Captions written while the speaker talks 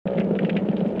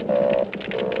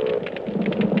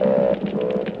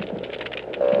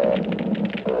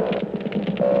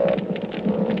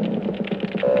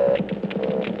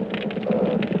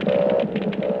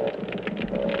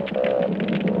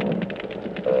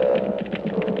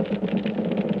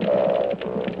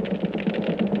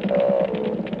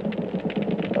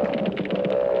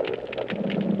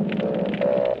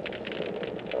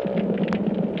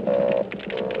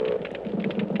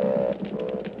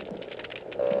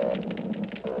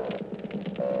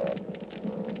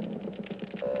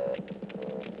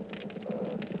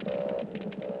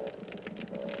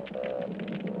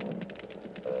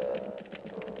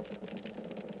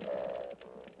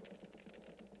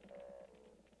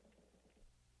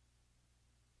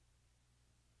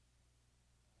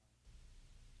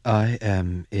I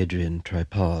am Adrian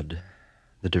Tripod,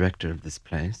 the director of this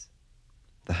place,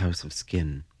 the House of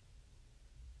Skin.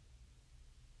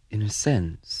 In a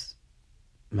sense,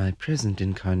 my present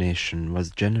incarnation was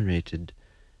generated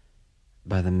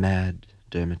by the mad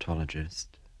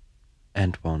dermatologist,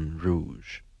 Antoine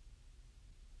Rouge.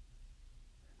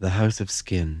 The House of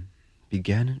Skin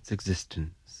began its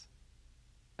existence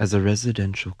as a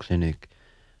residential clinic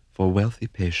for wealthy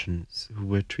patients who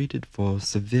were treated for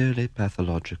severely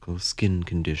pathological skin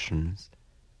conditions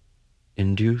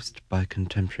induced by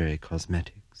contemporary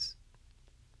cosmetics.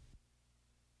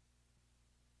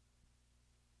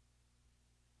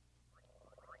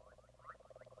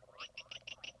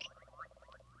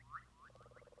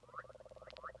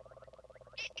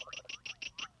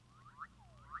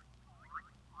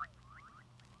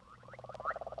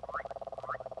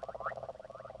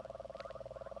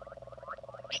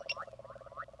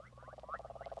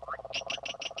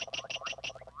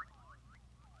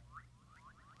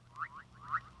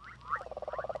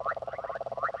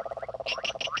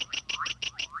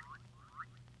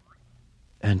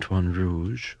 Antoine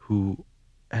Rouge, who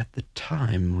at the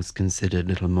time was considered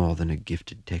little more than a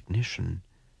gifted technician,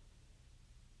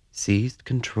 seized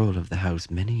control of the house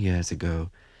many years ago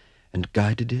and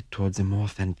guided it towards a more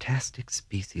fantastic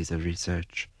species of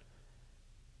research.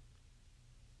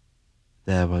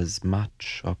 There was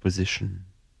much opposition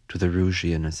to the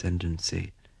Rougian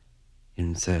ascendancy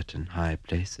in certain high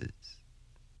places.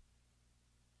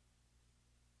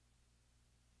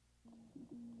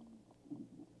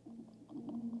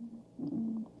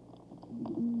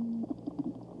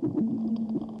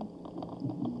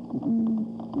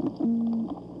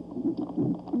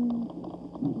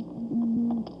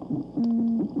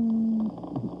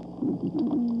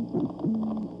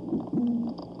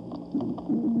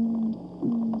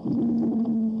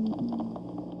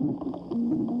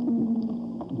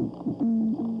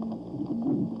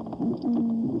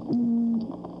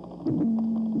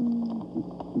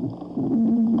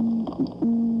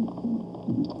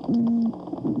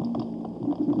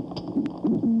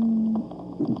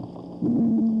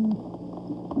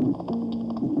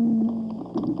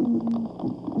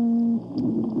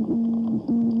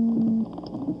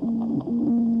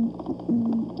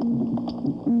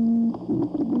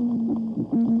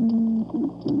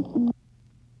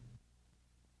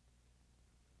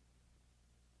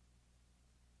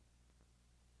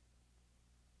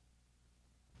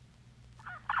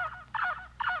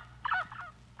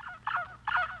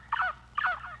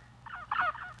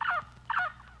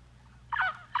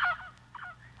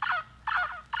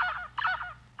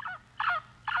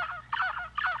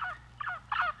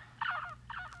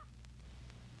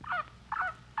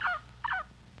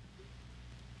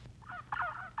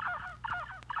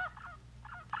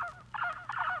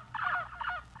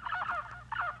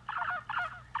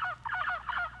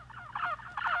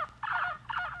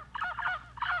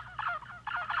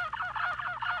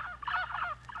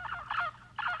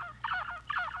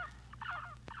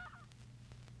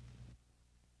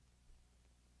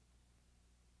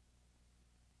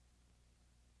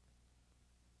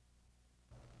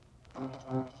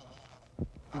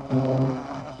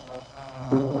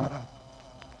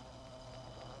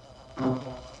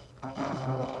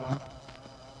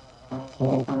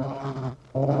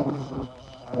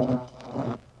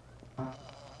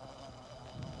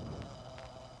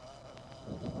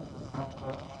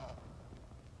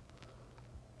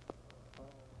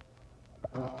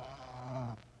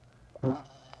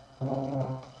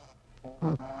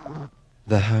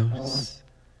 The house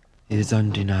is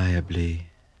undeniably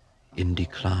in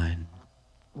decline.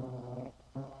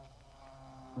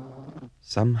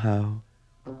 Somehow,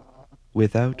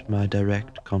 without my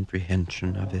direct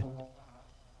comprehension of it,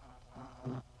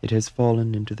 it has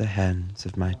fallen into the hands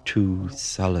of my two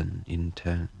sullen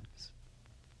interns.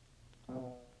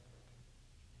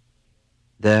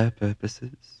 Their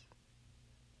purposes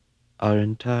are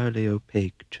entirely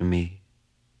opaque to me,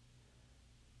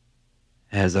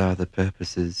 as are the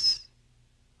purposes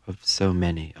of so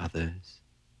many others.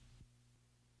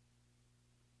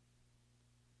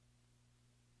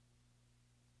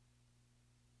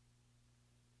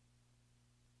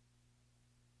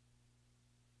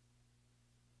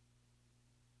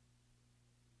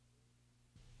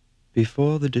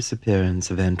 Before the disappearance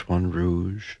of Antoine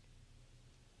Rouge,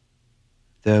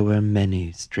 there were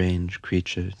many strange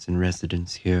creatures in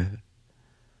residence here.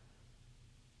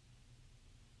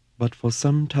 But for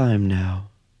some time now,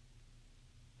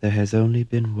 there has only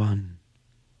been one,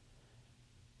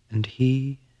 and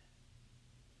he,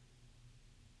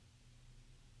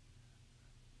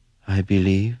 I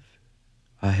believe,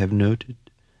 I have noted,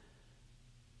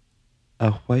 a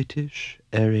whitish,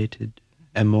 aerated,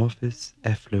 amorphous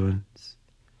effluence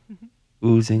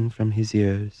oozing from his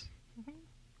ears.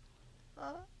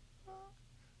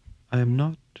 I am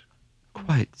not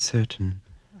quite certain.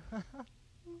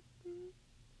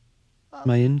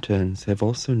 My interns have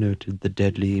also noted the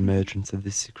deadly emergence of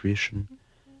this secretion,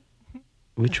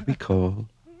 which we call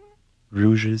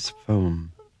Rouge's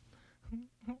foam.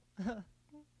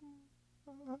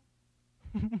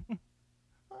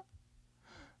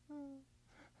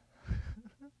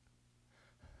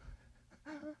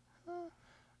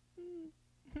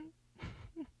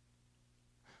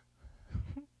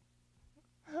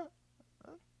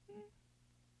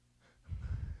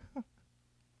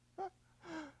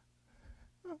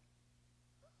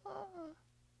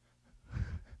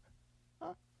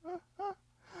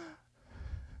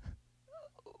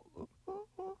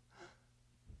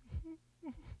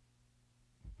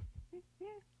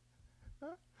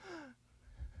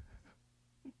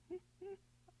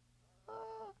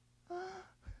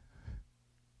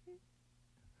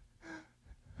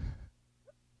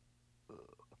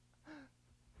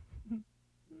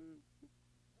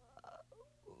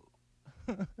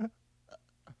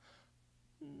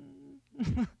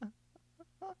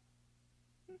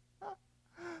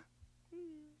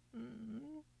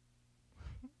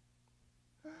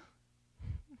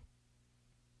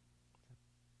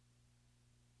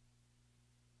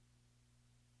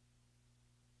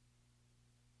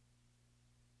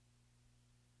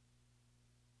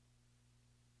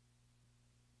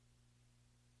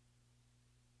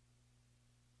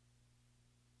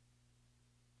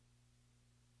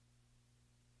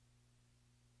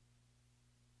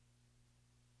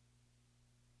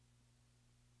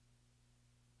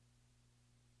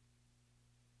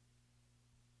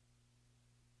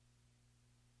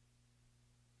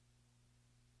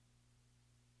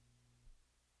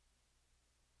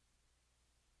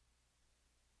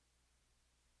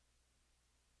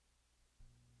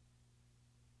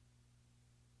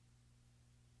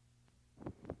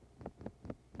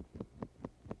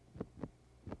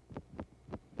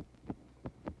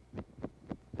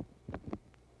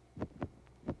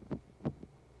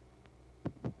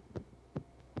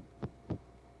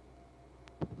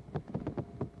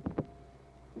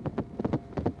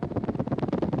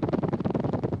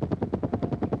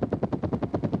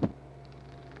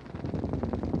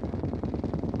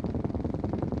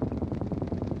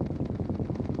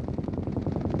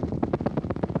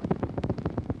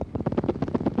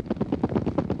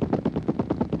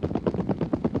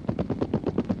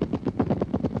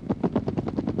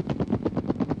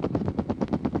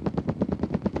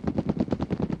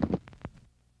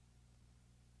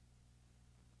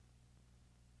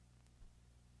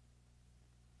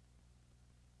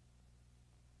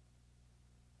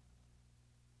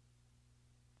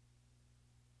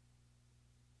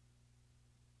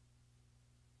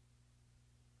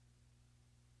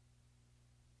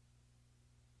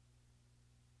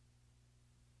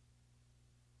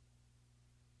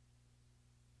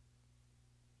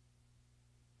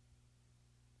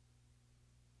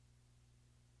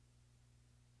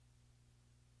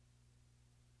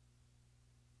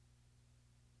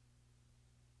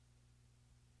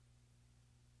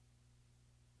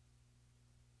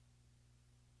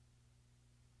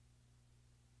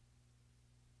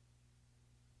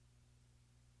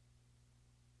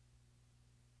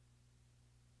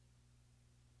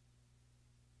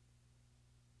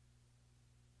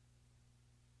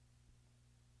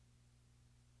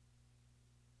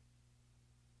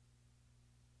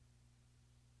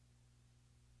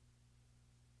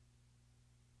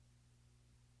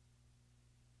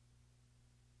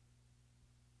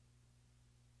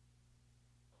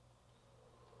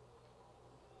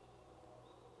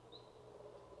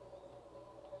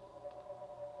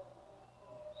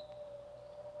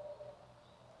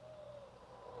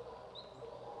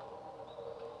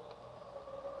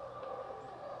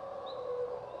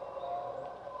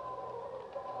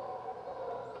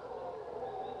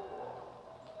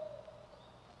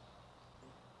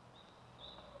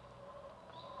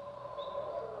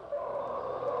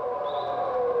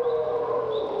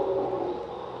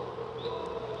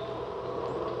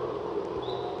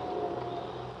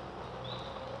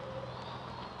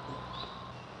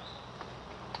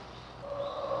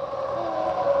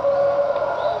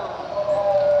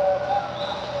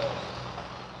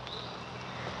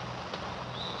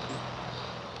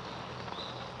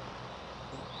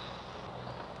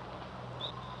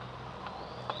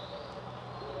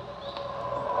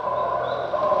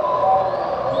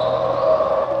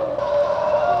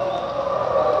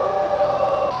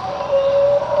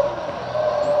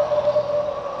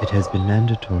 It has been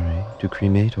mandatory to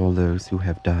cremate all those who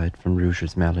have died from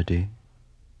Rouge's malady.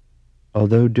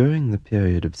 Although during the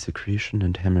period of secretion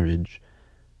and hemorrhage,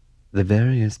 the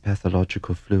various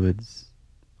pathological fluids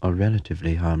are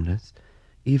relatively harmless,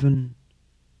 even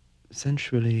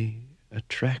sensually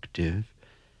attractive,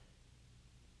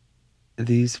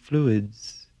 these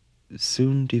fluids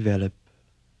soon develop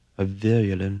a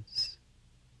virulence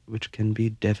which can be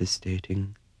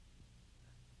devastating.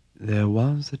 There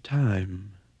was a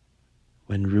time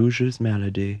when Rouge's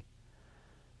malady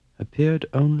appeared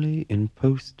only in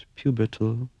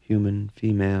post-pubertal human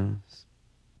females.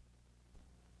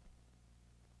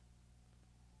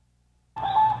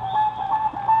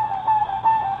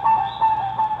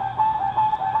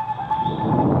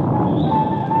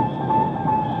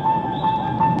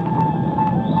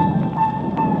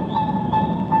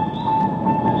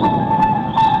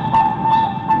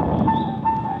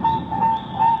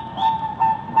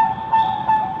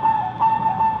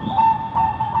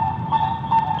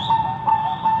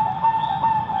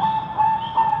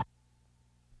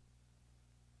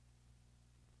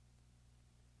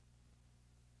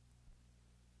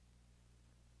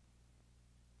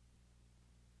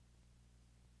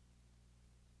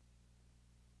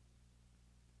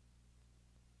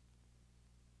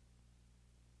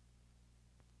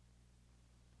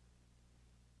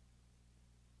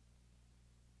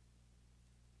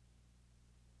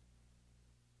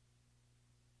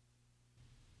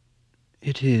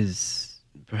 It is,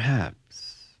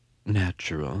 perhaps,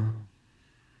 natural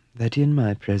that in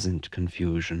my present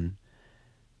confusion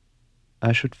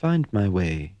I should find my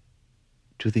way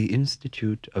to the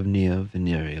Institute of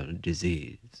Near-Venereal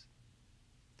Disease.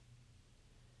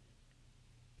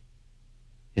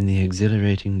 In the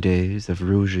exhilarating days of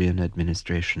Rougian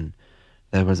administration,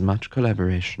 there was much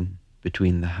collaboration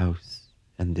between the house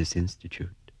and this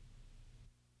institute.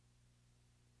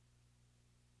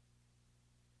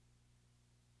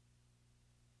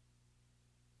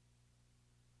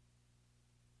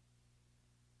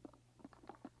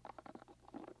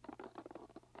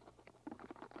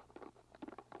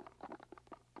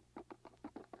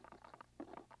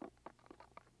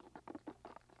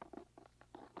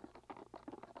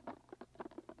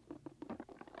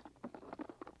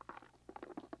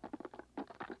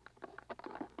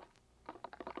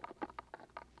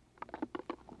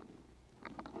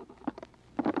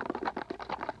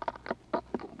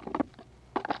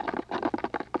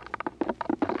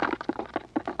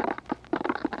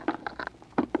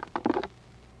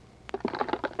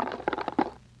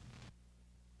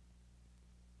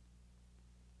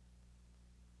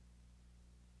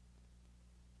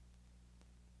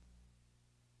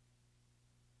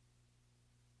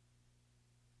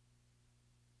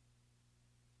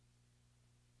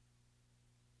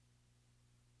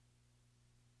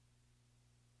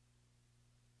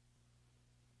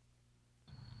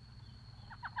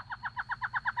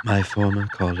 My former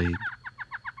colleague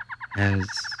has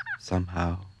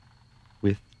somehow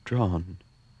withdrawn.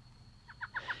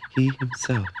 He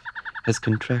himself has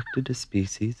contracted a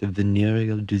species of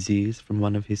venereal disease from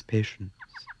one of his patients.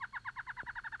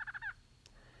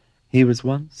 He was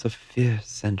once a fierce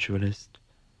sensualist,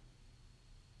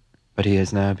 but he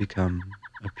has now become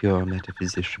a pure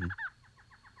metaphysician.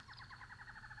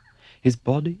 His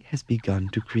body has begun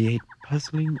to create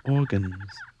puzzling organs,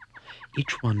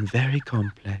 each one very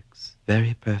complex,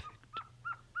 very perfect,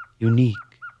 unique,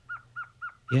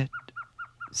 yet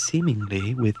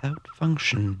seemingly without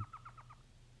function.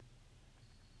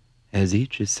 As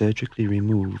each is surgically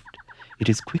removed, it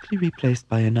is quickly replaced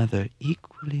by another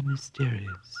equally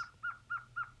mysterious.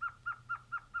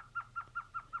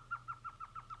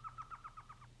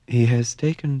 He has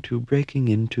taken to breaking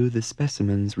into the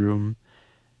specimens room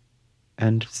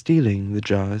and stealing the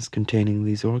jars containing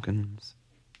these organs.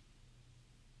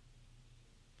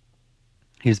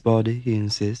 His body, he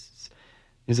insists,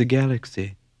 is a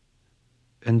galaxy,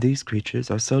 and these creatures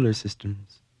are solar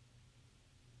systems.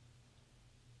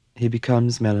 He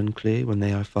becomes melancholy when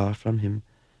they are far from him.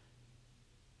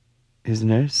 His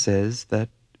nurse says that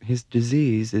his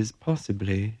disease is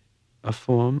possibly a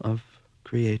form of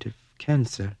creative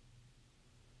cancer.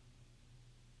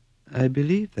 I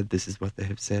believe that this is what they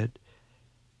have said.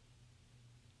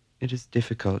 It is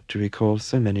difficult to recall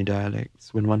so many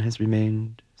dialects when one has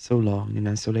remained so long in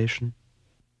isolation.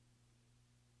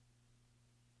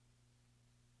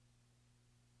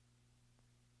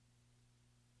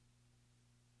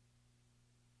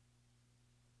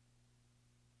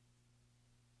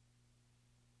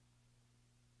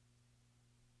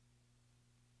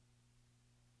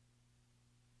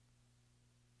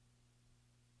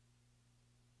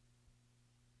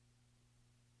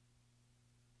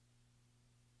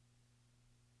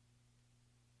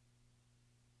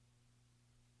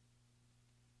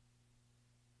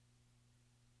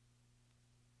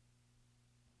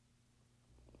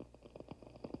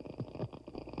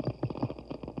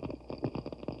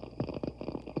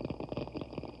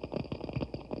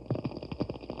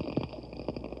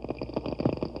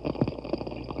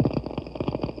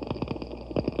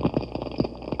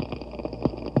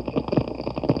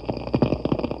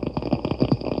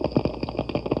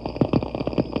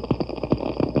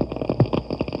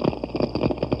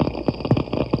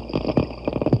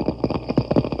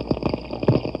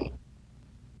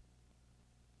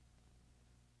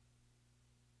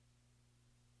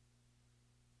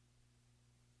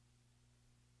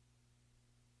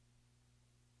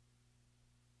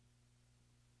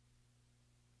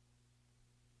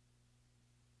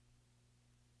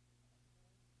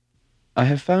 I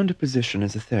have found a position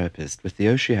as a therapist with the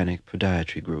Oceanic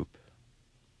Podiatry Group.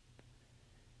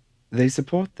 They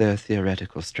support their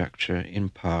theoretical structure in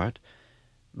part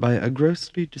by a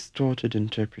grossly distorted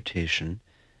interpretation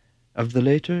of the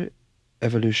later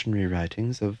evolutionary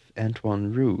writings of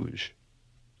Antoine Rouge.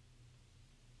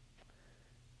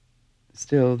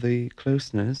 Still, the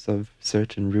closeness of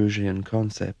certain Rougian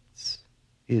concepts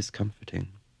is comforting.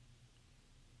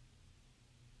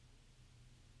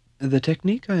 The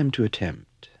technique I am to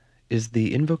attempt is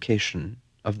the invocation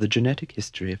of the genetic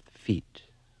history of the feet.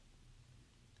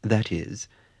 That is,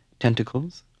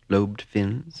 tentacles, lobed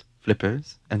fins,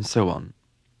 flippers, and so on.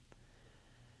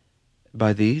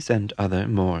 By these and other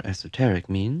more esoteric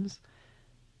means,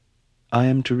 I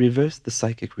am to reverse the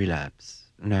psychic relapse,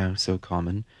 now so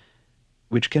common,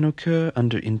 which can occur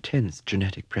under intense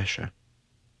genetic pressure.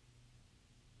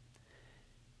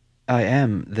 I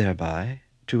am, thereby,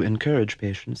 to encourage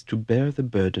patients to bear the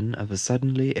burden of a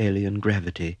suddenly alien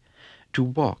gravity, to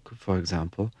walk, for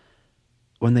example,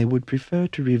 when they would prefer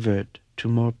to revert to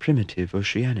more primitive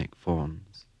oceanic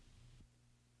forms.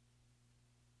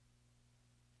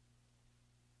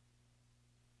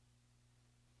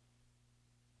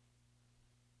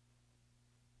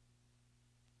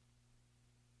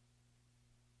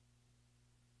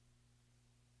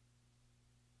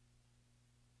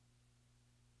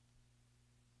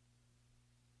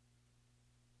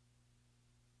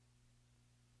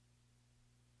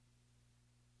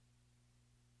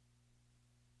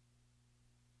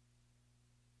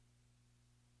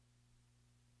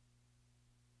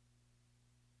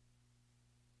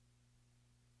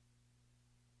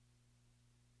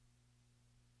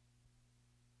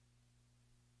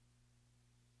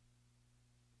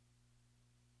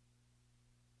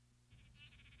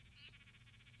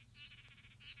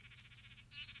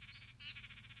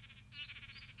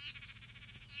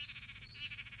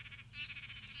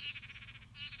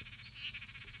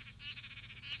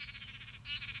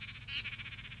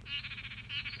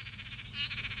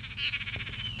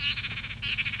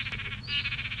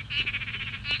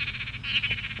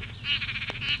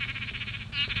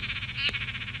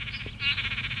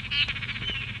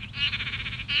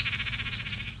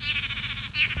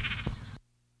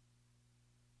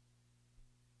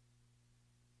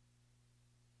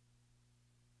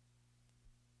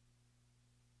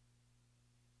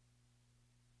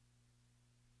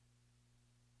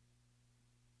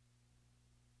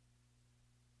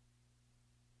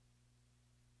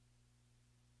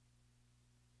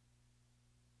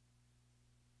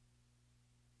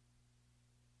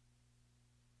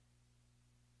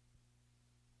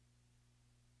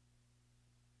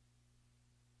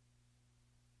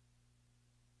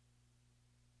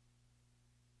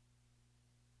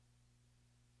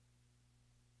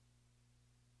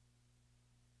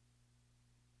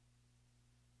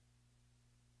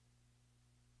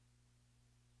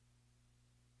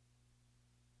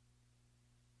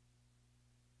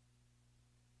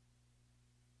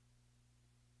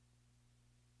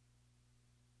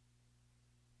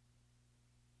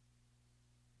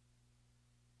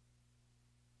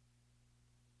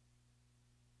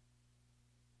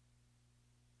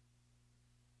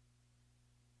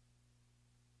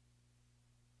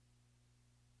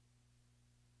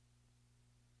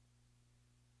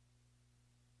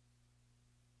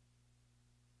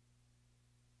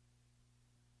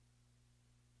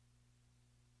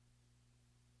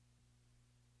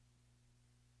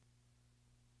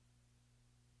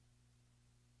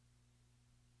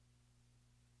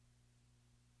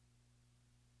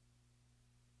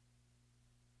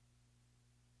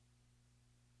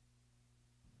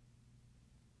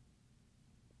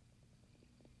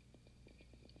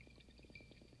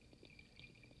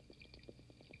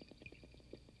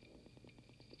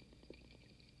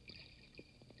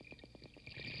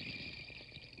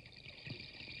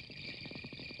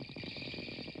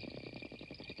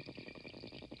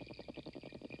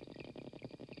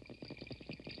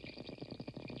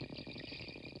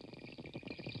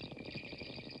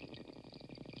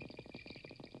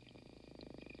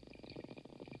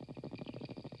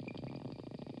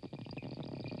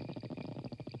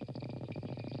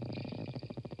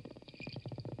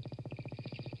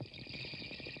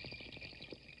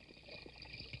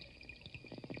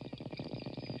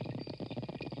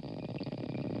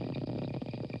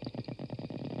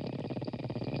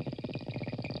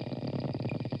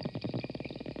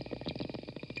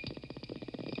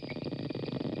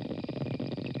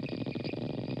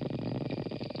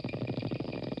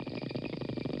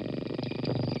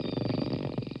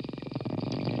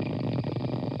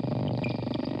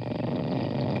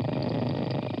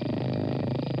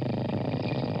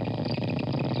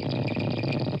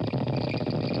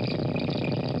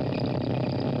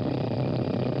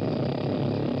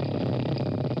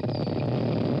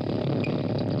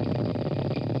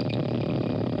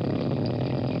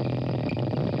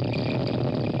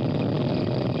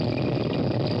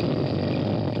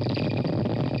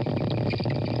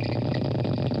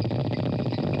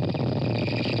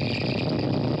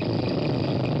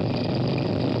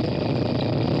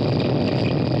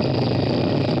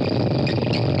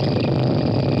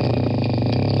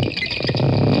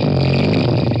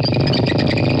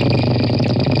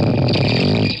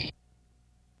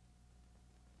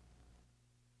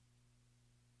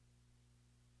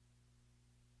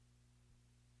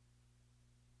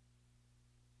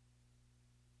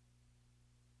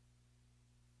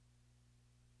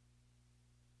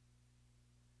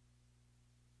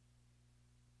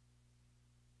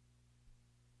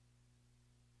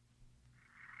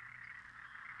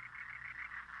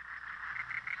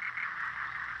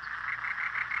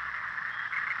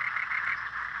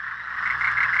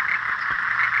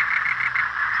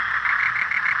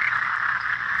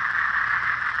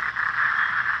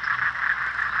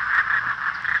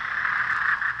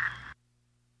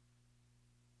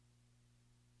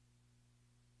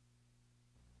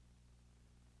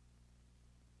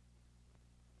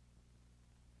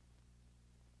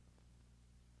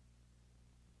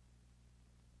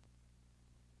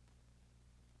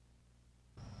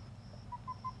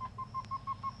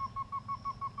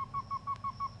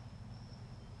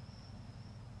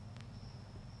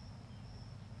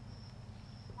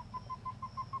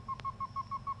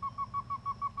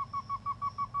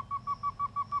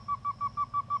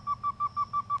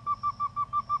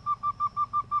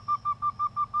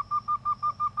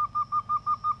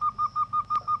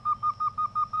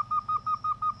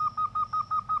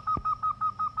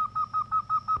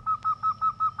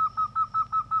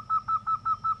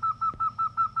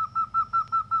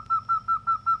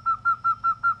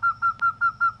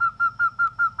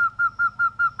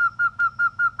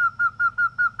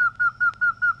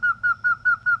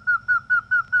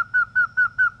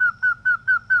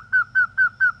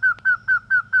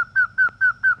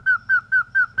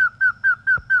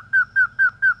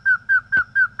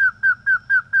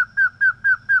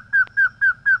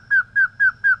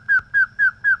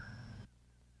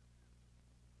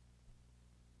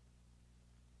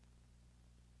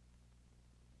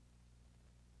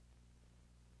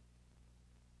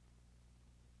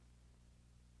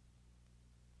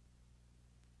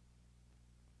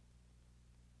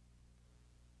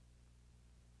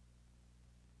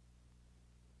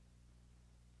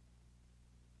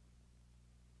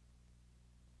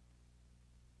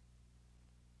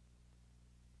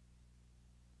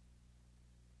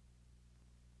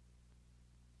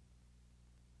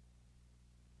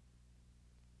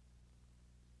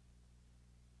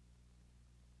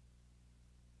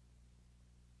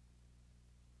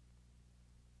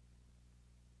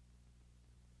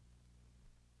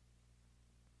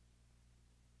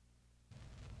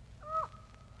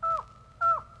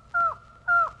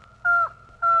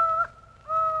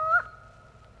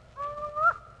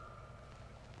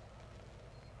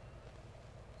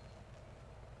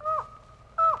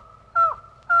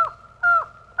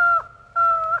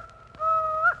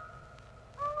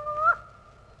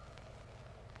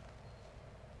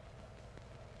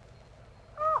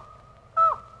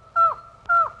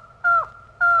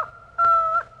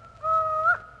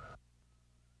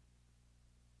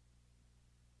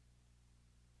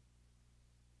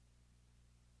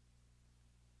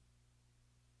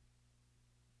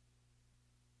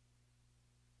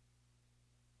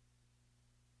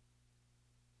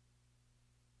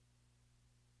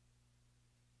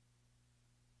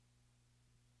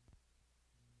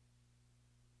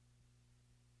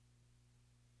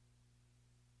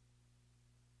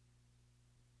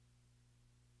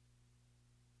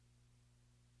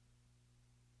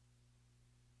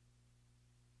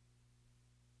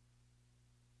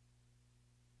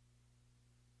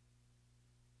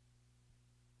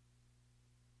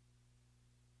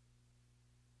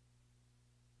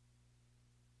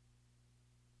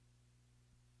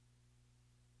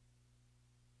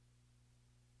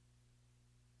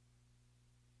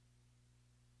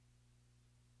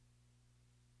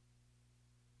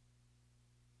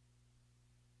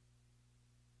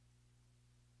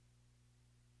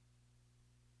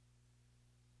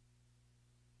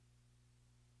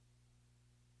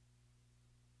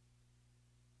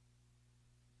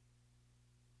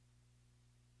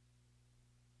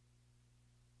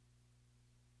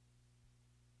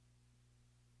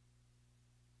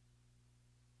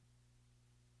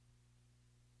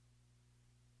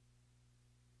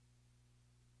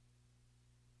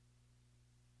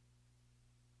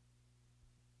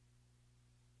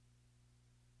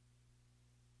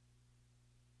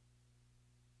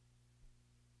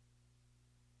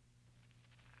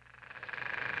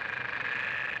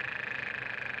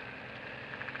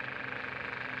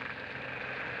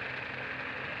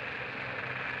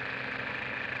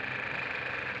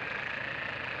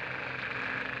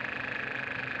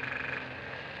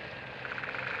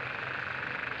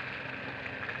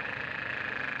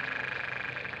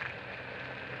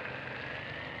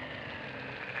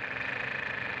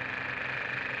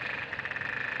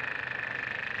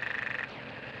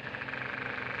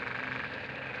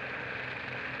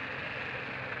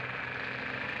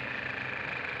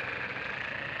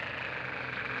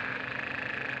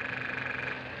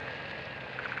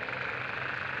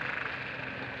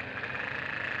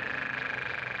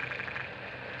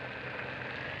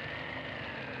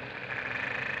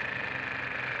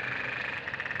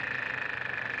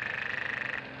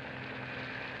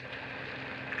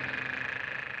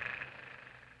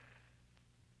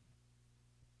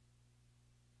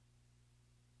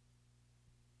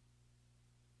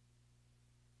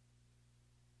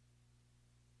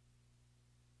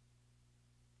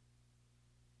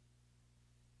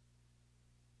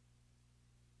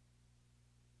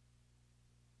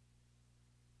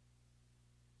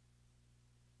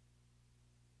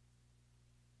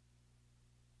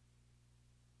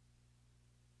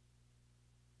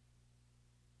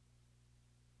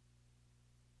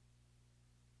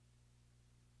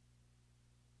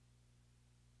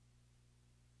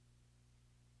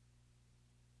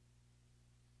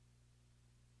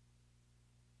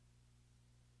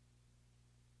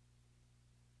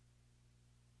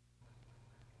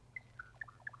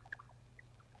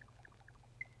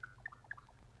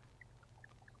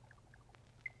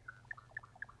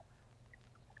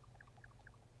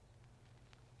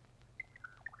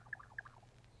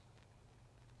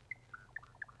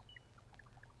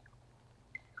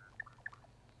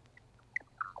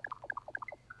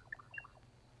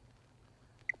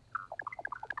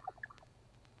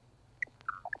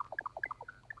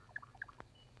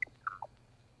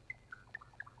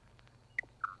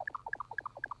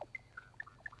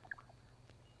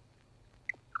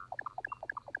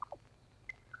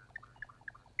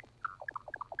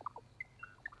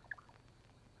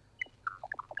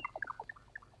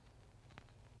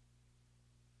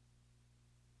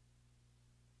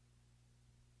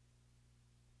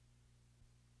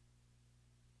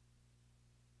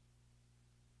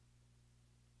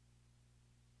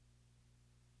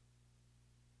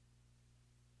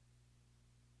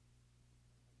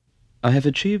 I have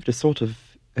achieved a sort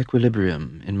of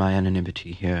equilibrium in my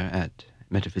anonymity here at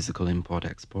Metaphysical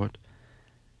Import-Export.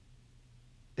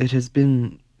 It has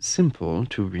been simple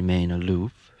to remain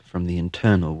aloof from the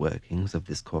internal workings of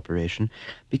this corporation,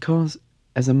 because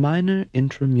as a minor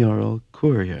intramural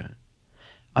courier,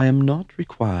 I am not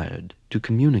required to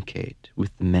communicate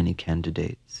with the many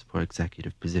candidates for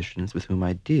executive positions with whom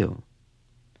I deal.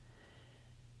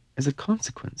 As a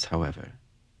consequence, however,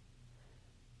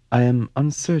 I am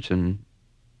uncertain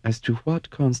as to what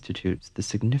constitutes the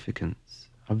significance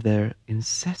of their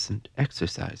incessant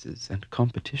exercises and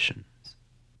competitions.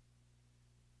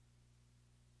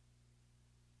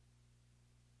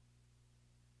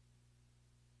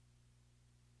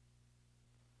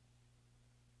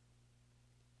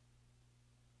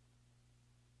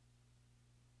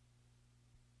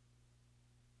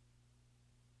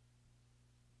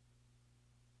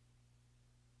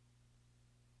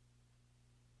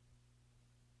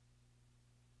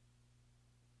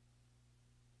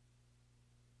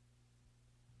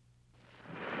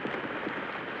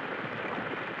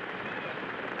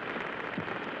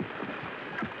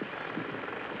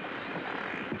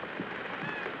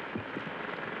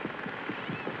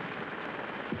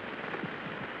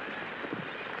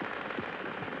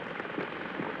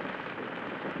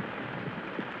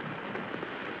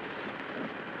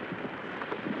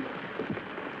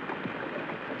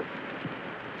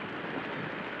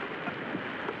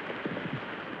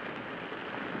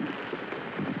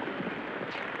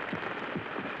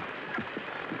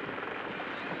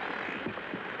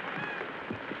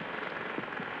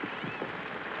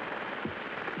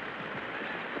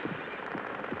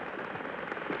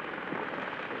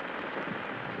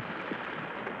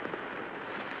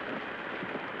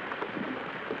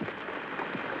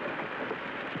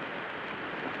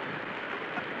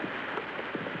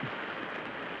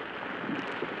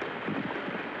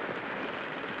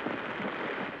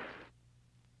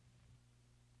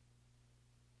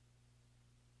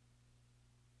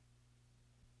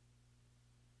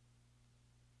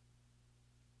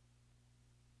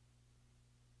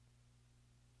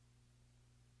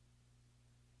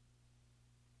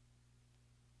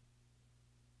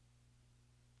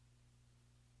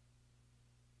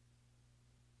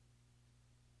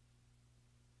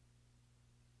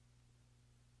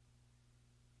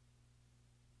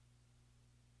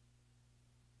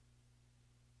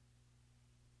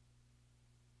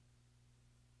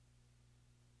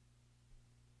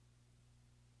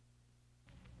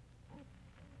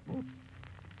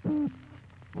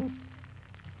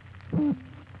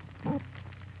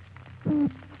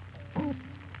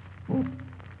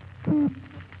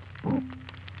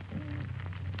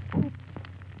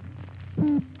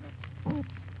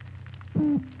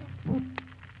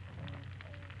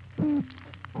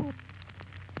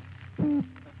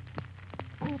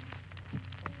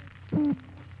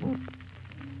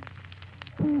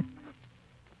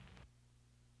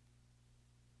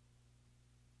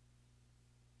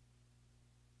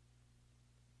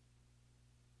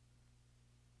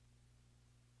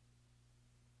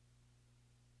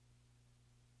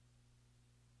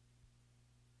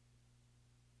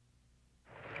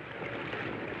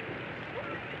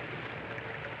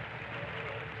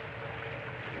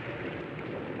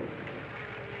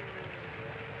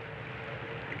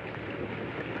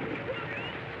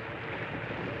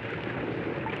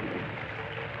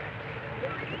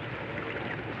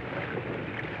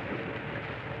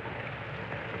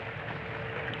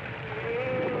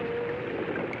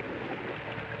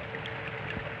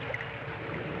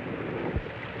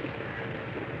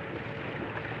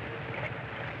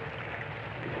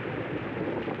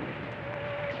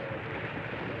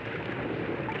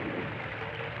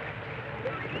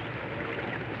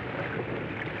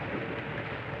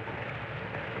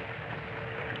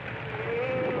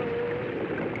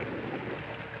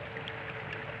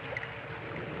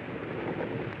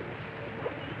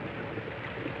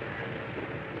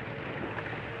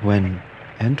 When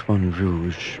Antoine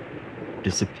Rouge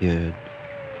disappeared,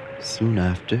 soon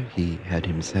after he had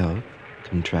himself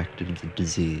contracted the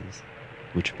disease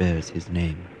which bears his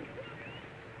name,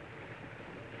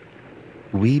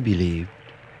 we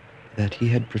believed that he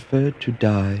had preferred to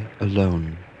die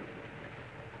alone,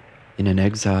 in an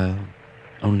exile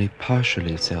only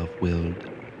partially self-willed.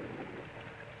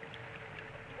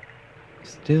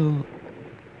 Still,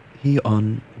 he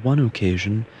on one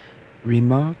occasion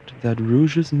remarked that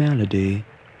Rouge's malady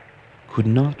could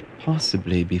not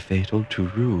possibly be fatal to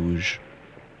Rouge,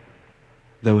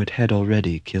 though it had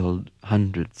already killed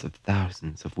hundreds of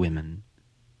thousands of women.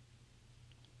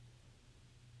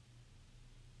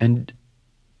 And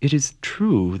it is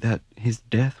true that his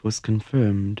death was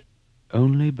confirmed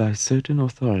only by certain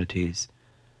authorities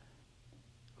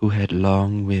who had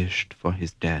long wished for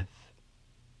his death.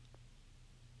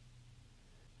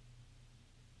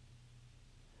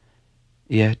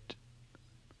 Yet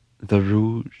the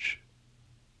Rouge,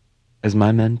 as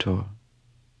my mentor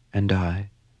and I,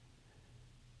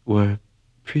 were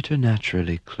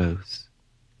preternaturally close,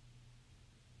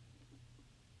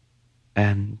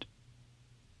 and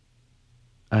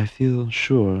I feel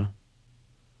sure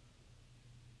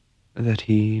that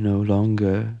he no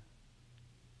longer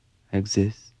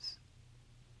exists.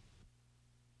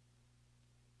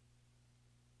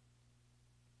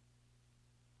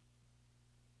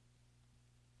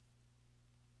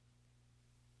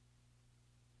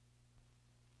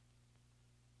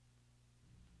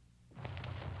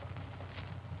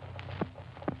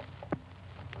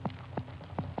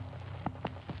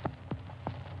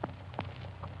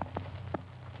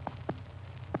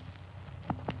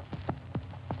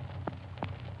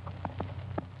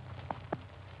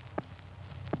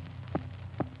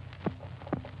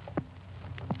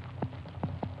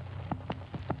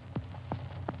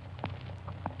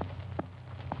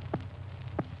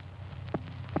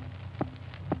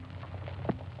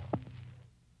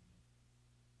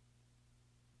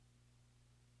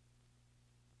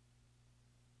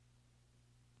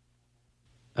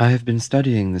 I have been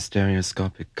studying the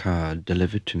stereoscopic card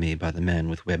delivered to me by the man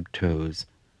with webbed toes.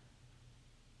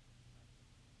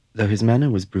 Though his manner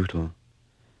was brutal,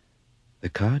 the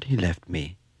card he left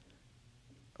me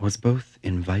was both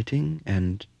inviting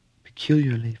and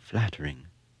peculiarly flattering.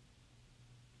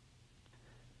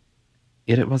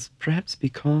 Yet it was perhaps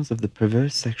because of the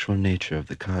perverse sexual nature of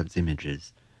the card's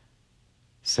images,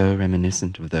 so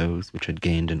reminiscent of those which had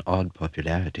gained an odd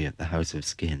popularity at the House of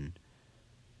Skin,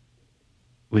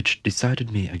 which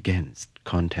decided me against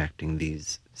contacting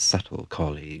these subtle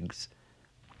colleagues,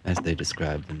 as they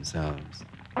described themselves.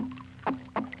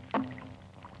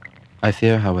 I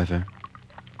fear, however,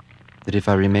 that if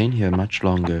I remain here much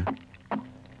longer,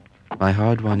 my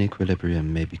hard-won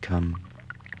equilibrium may become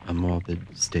a morbid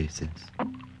stasis.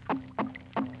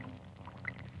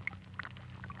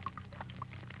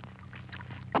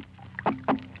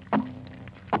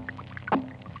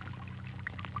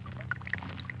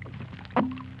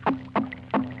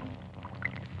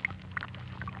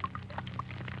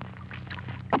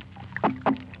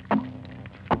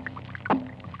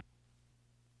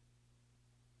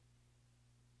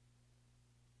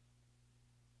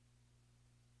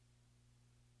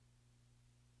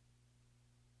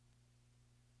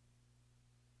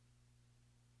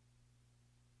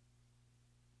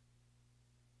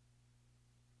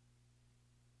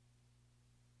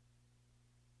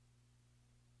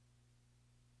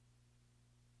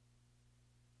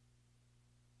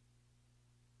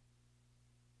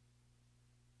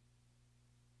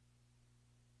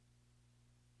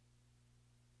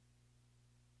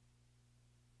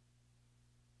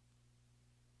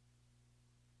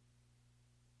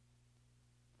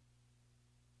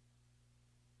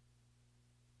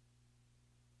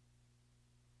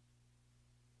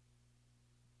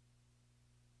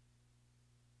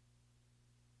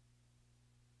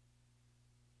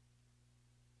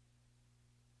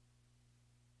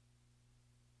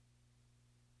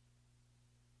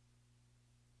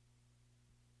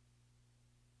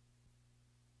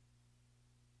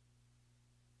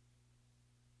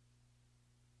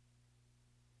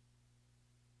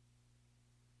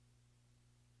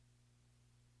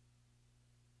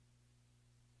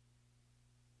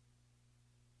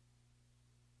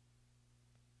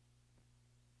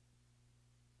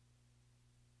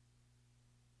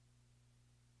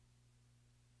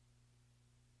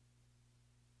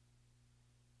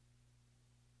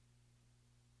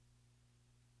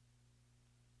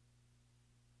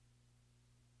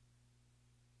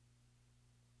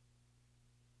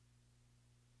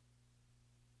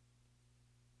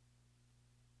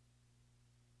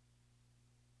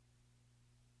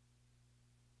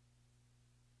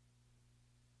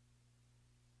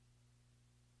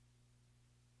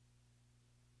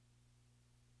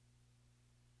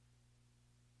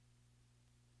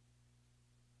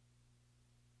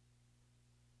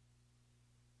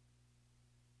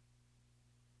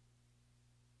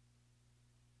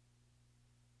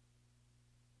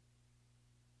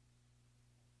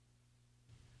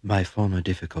 My former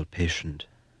difficult patient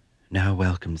now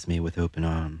welcomes me with open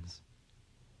arms.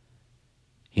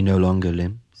 He no longer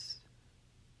limps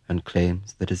and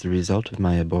claims that as a result of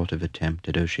my abortive attempt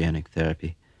at oceanic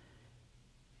therapy,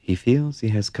 he feels he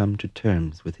has come to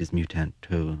terms with his mutant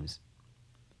toes.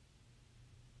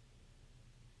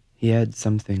 He adds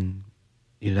something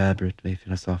elaborately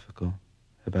philosophical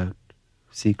about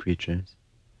sea creatures,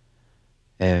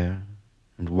 air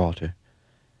and water,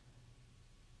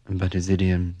 but his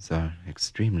idioms are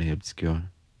extremely obscure.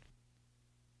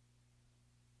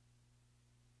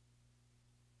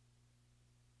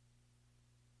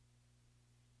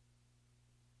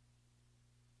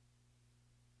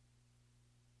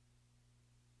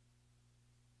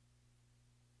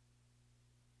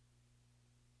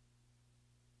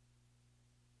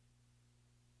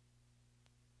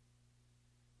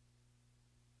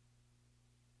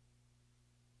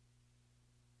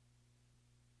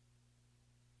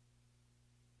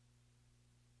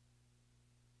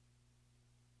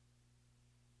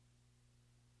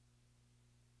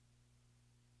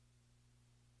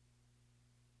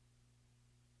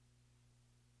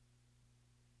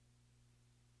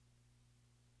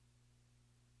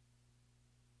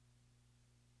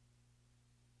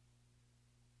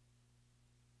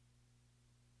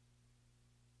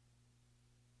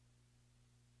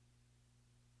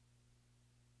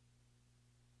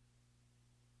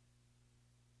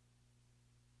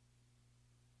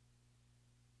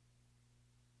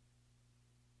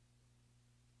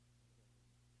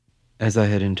 As I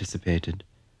had anticipated,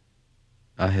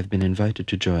 I have been invited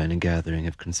to join a gathering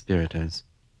of conspirators.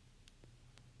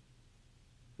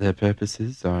 Their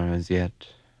purposes are as yet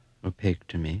opaque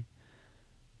to me,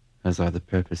 as are the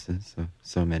purposes of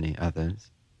so many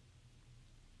others.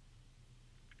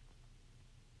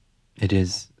 It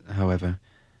is, however,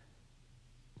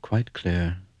 quite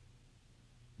clear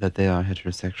that they are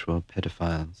heterosexual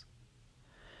pedophiles,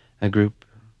 a group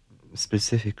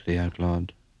specifically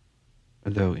outlawed,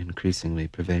 though increasingly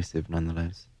pervasive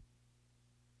nonetheless.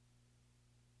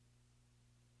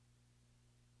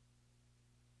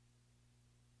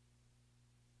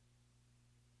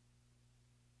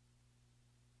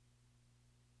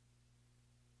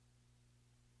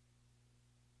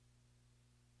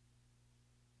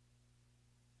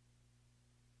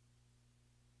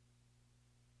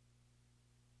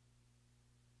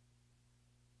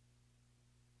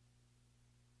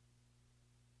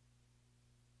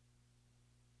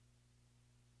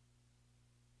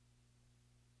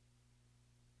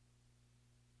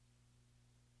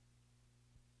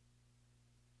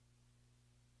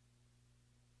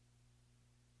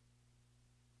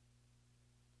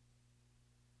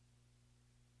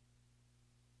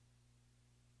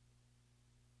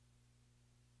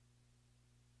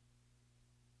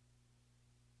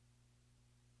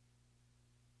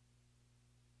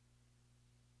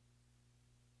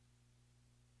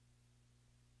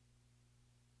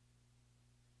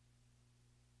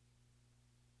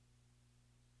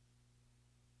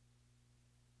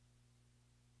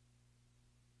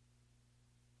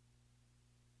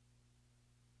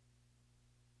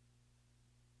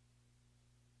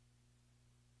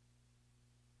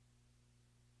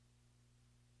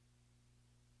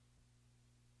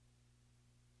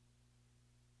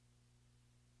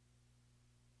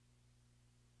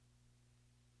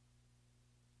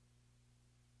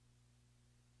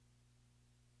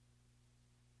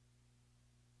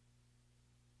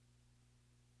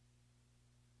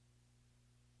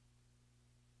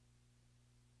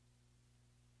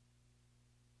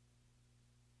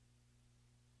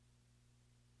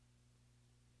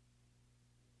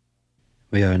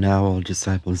 We are now all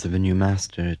disciples of a new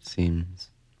master, it seems.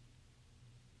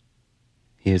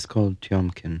 He is called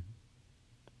Tiomkin.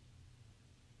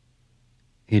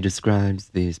 He describes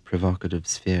these provocative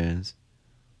spheres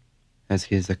as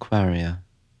his aquaria,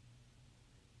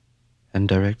 and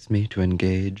directs me to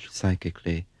engage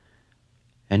psychically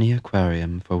any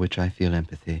aquarium for which I feel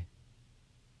empathy.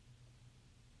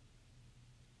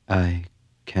 I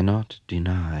cannot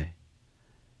deny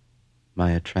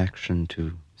my attraction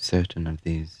to certain of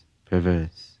these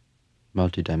perverse,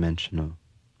 multidimensional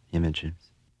images.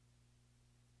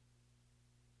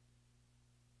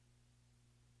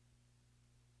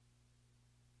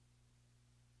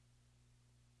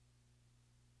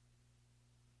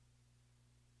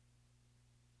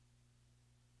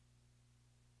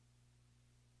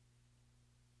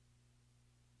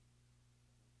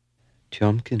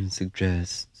 Tiomkin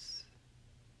suggests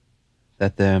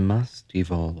that there must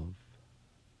evolve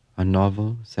a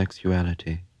novel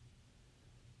sexuality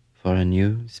for a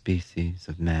new species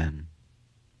of man,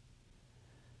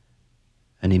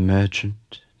 an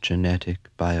emergent genetic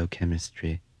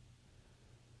biochemistry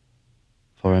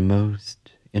for a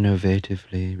most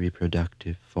innovatively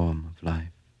reproductive form of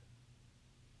life.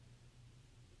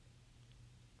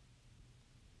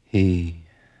 He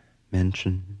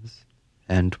mentions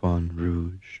Antoine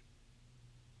Rouge,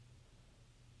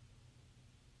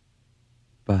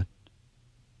 but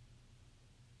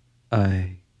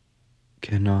I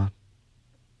cannot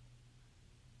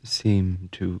seem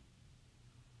to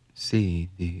see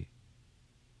the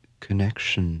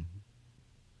connection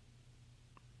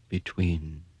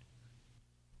between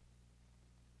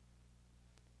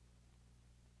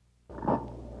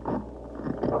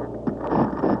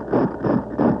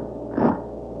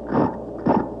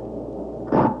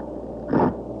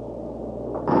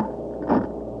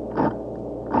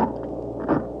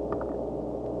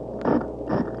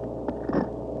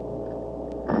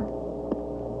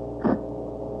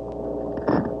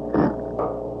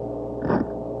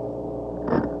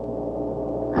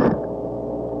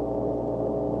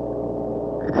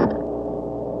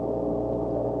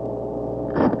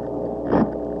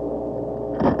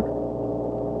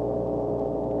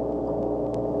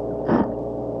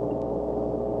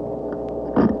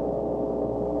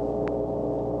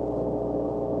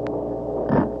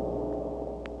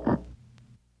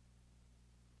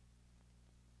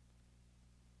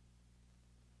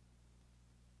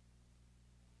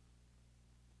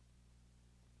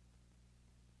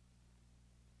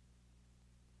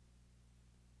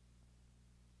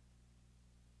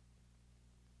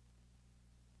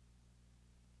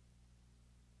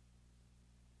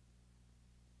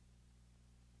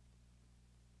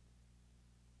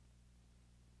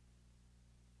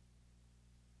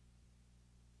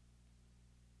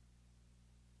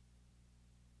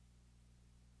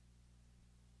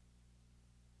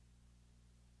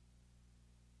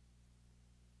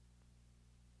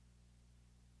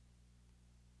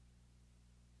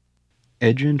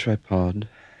Adrian Tripod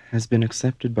has been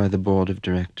accepted by the Board of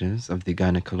Directors of the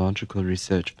Gynecological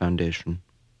Research Foundation.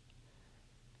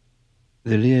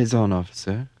 The liaison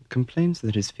officer complains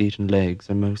that his feet and legs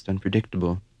are most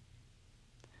unpredictable.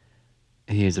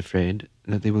 He is afraid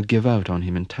that they will give out on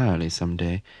him entirely some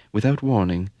day, without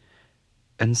warning,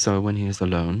 and so when he is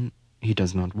alone, he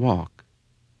does not walk.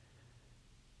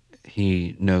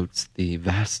 He notes the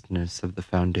vastness of the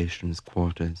Foundation's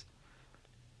quarters,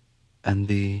 and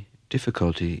the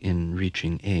difficulty in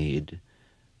reaching aid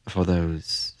for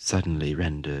those suddenly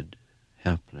rendered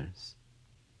helpless.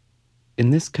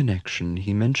 In this connection,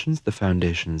 he mentions the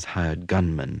Foundation's hired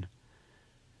gunman,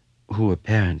 who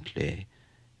apparently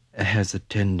has a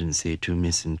tendency to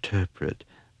misinterpret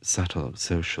subtle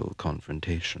social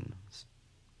confrontations.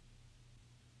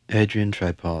 Adrian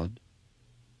Tripod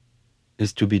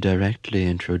is to be directly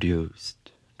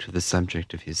introduced to the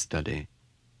subject of his study.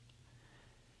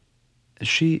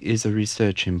 She is a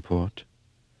research import,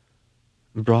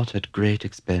 brought at great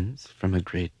expense from a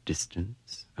great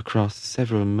distance, across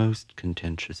several most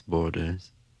contentious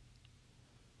borders.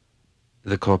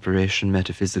 The corporation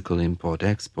Metaphysical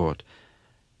Import-Export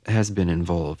has been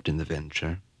involved in the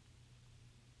venture.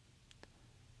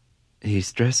 He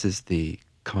stresses the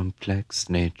complex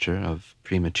nature of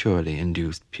prematurely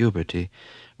induced puberty,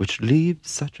 which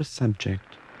leaves such a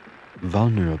subject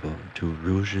vulnerable to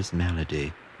Rouge's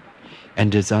malady,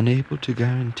 and is unable to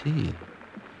guarantee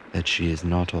that she is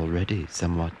not already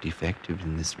somewhat defective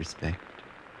in this respect.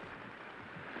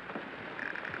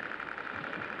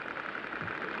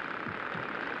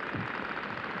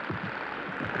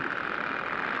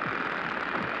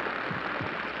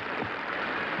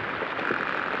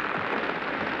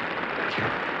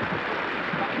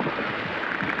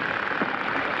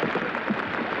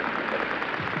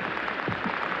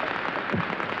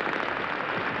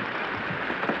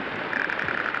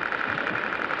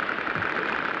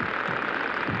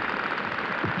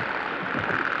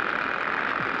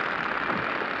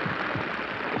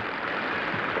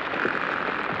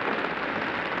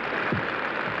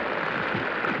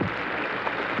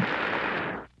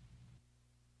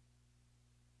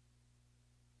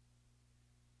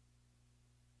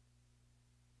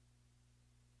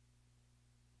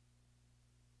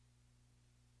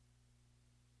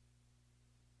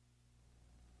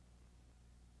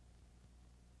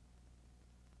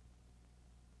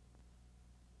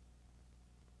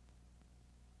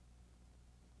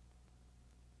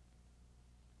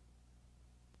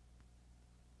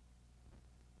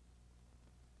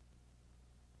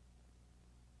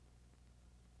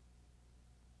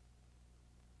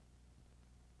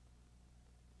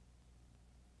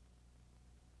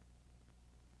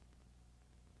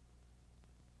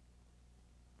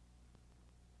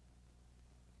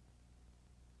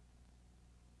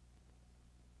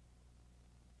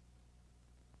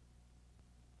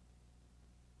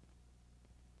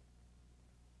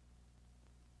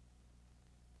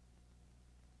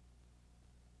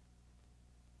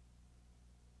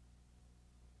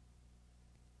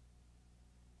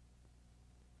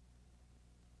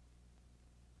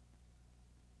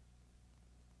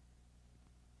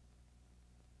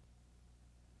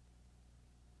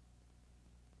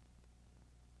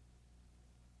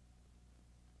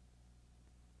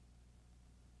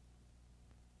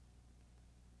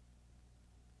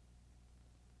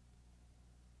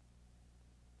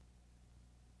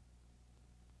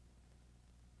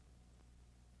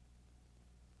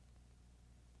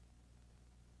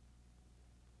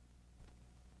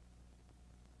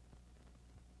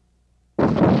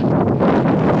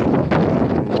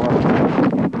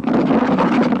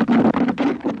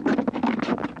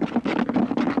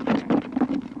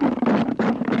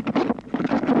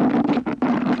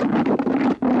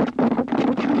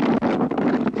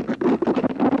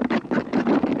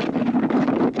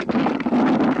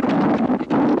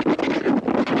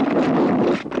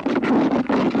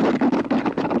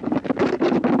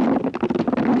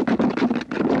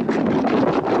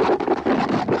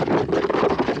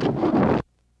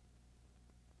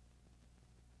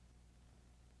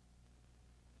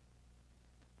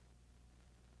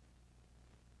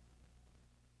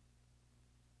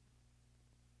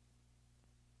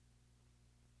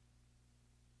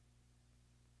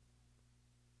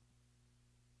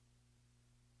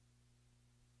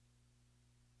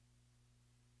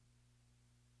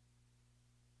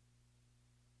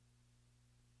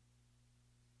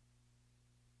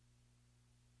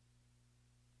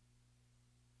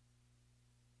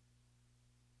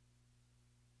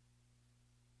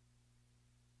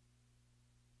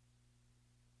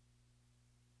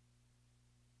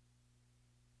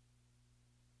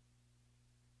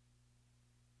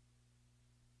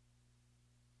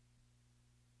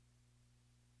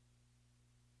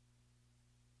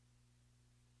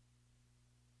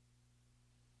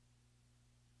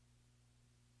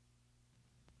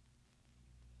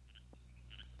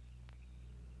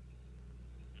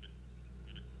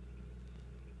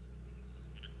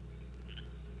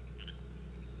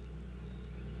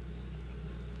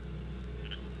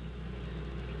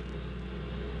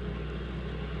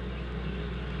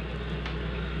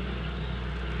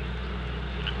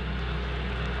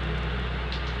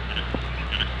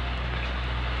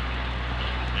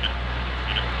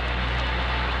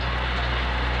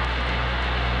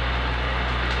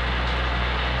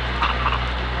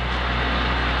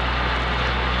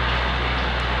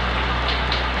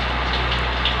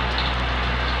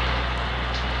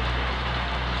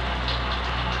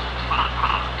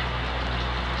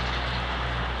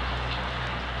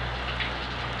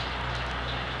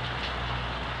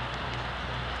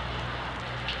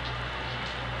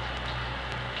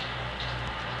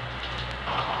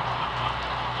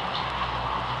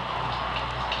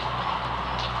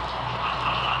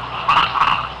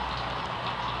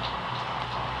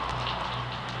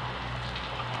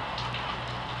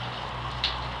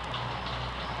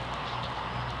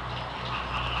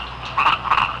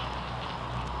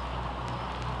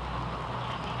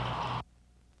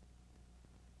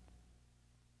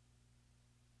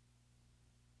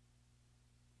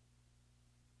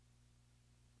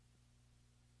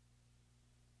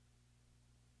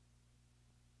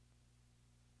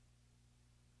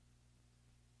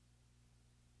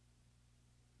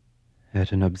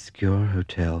 at an obscure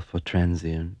hotel for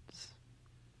transients,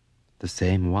 the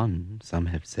same one, some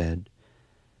have said,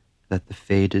 that the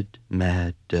faded,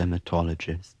 mad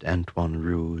dermatologist Antoine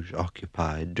Rouge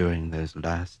occupied during those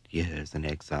last years in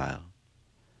exile.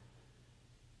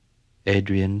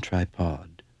 Adrien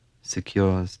Tripod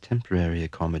secures temporary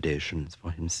accommodations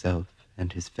for himself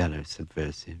and his fellow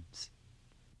subversives.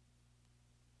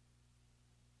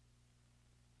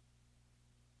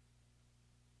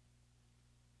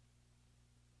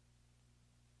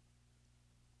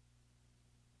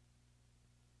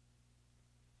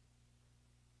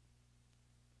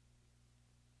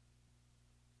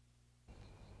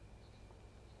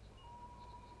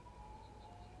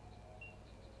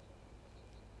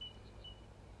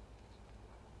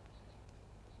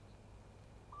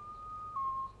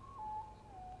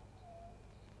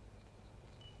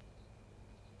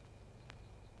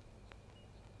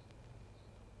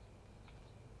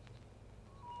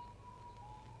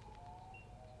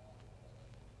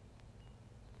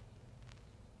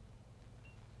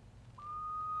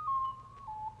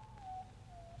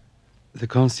 The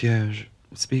concierge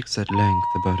speaks at length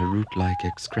about a root-like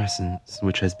excrescence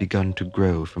which has begun to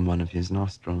grow from one of his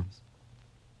nostrils.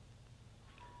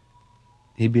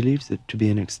 He believes it to be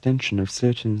an extension of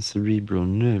certain cerebral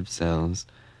nerve cells,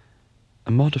 a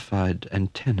modified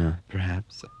antenna,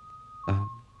 perhaps, a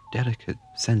delicate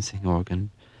sensing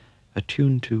organ,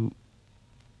 attuned to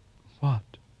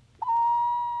what?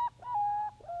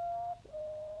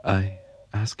 I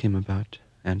ask him about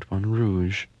Antoine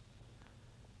Rouge,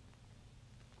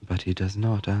 but he does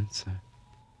not answer.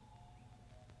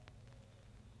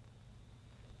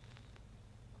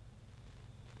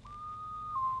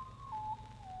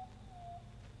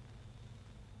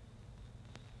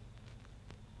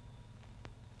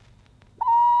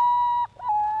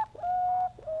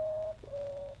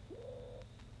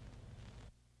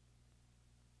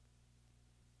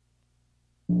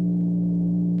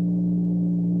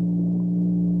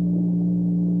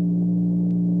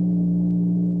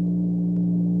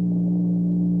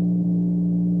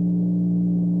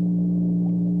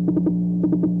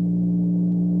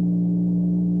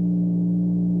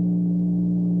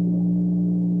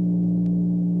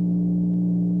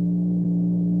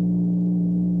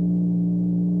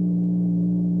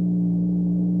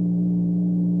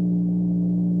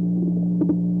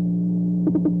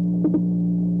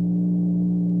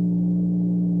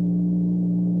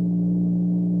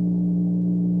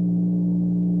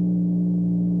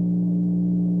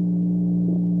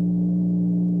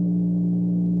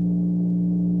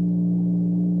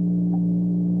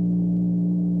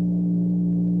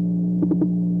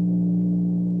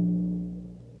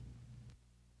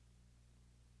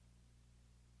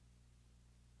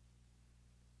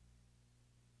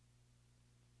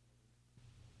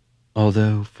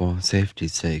 Although, for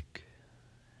safety's sake,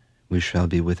 we shall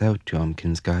be without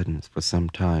Tiomkin's guidance for some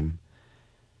time,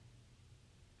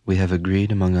 we have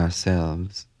agreed among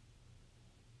ourselves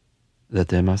that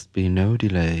there must be no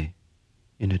delay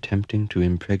in attempting to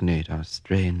impregnate our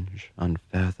strange,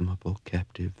 unfathomable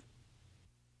captive.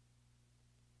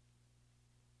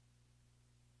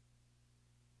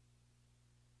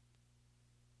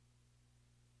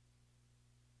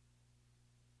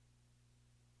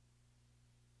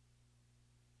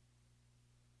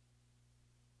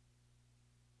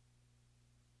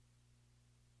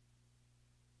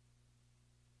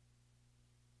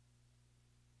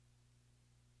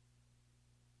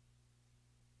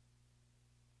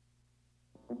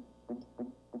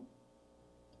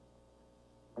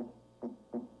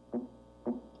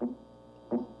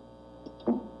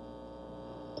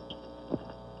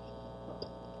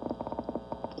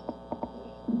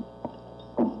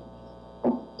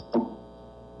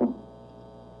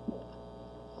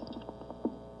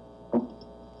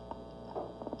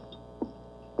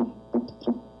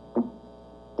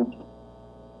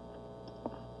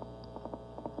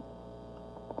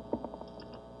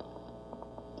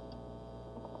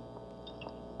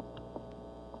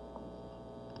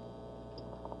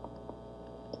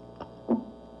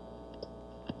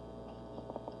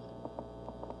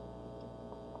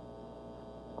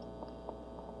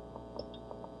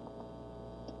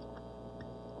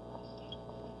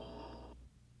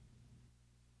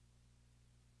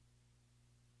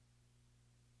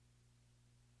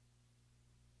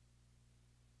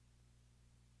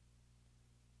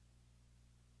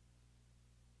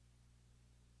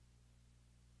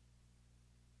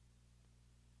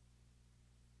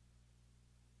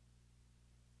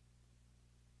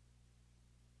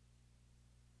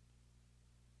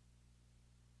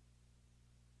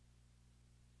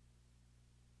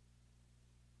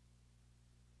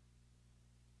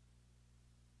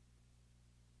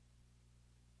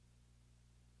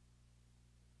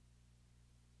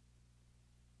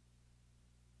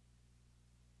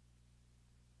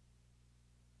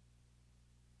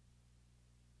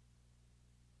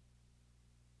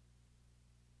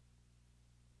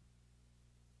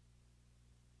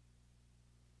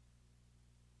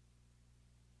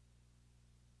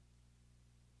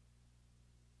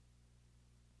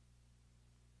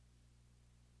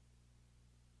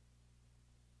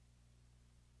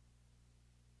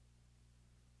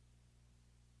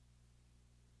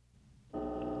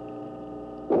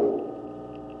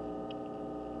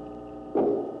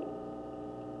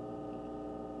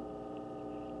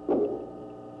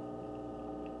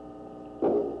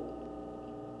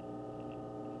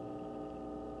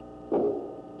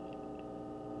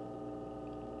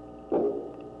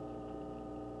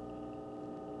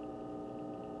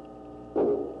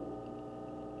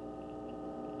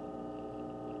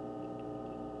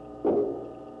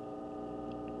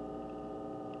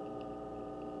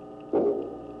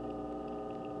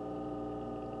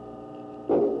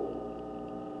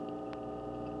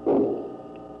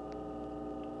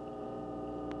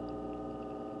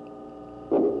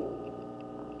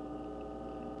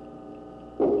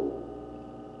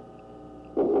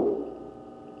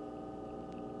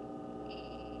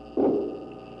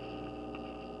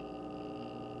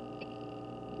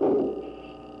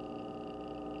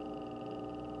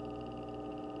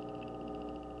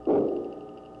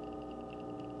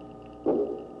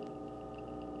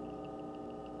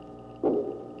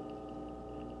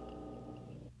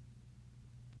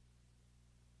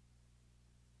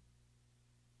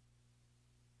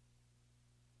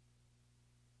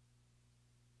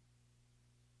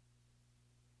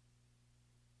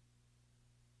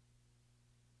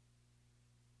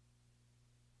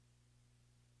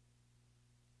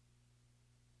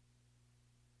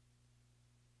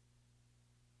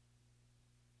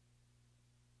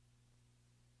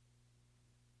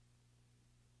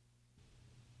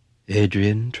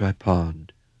 Adrian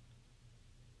Tripod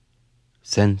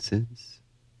senses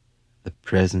the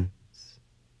presence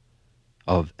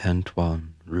of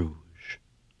Antoine Roux.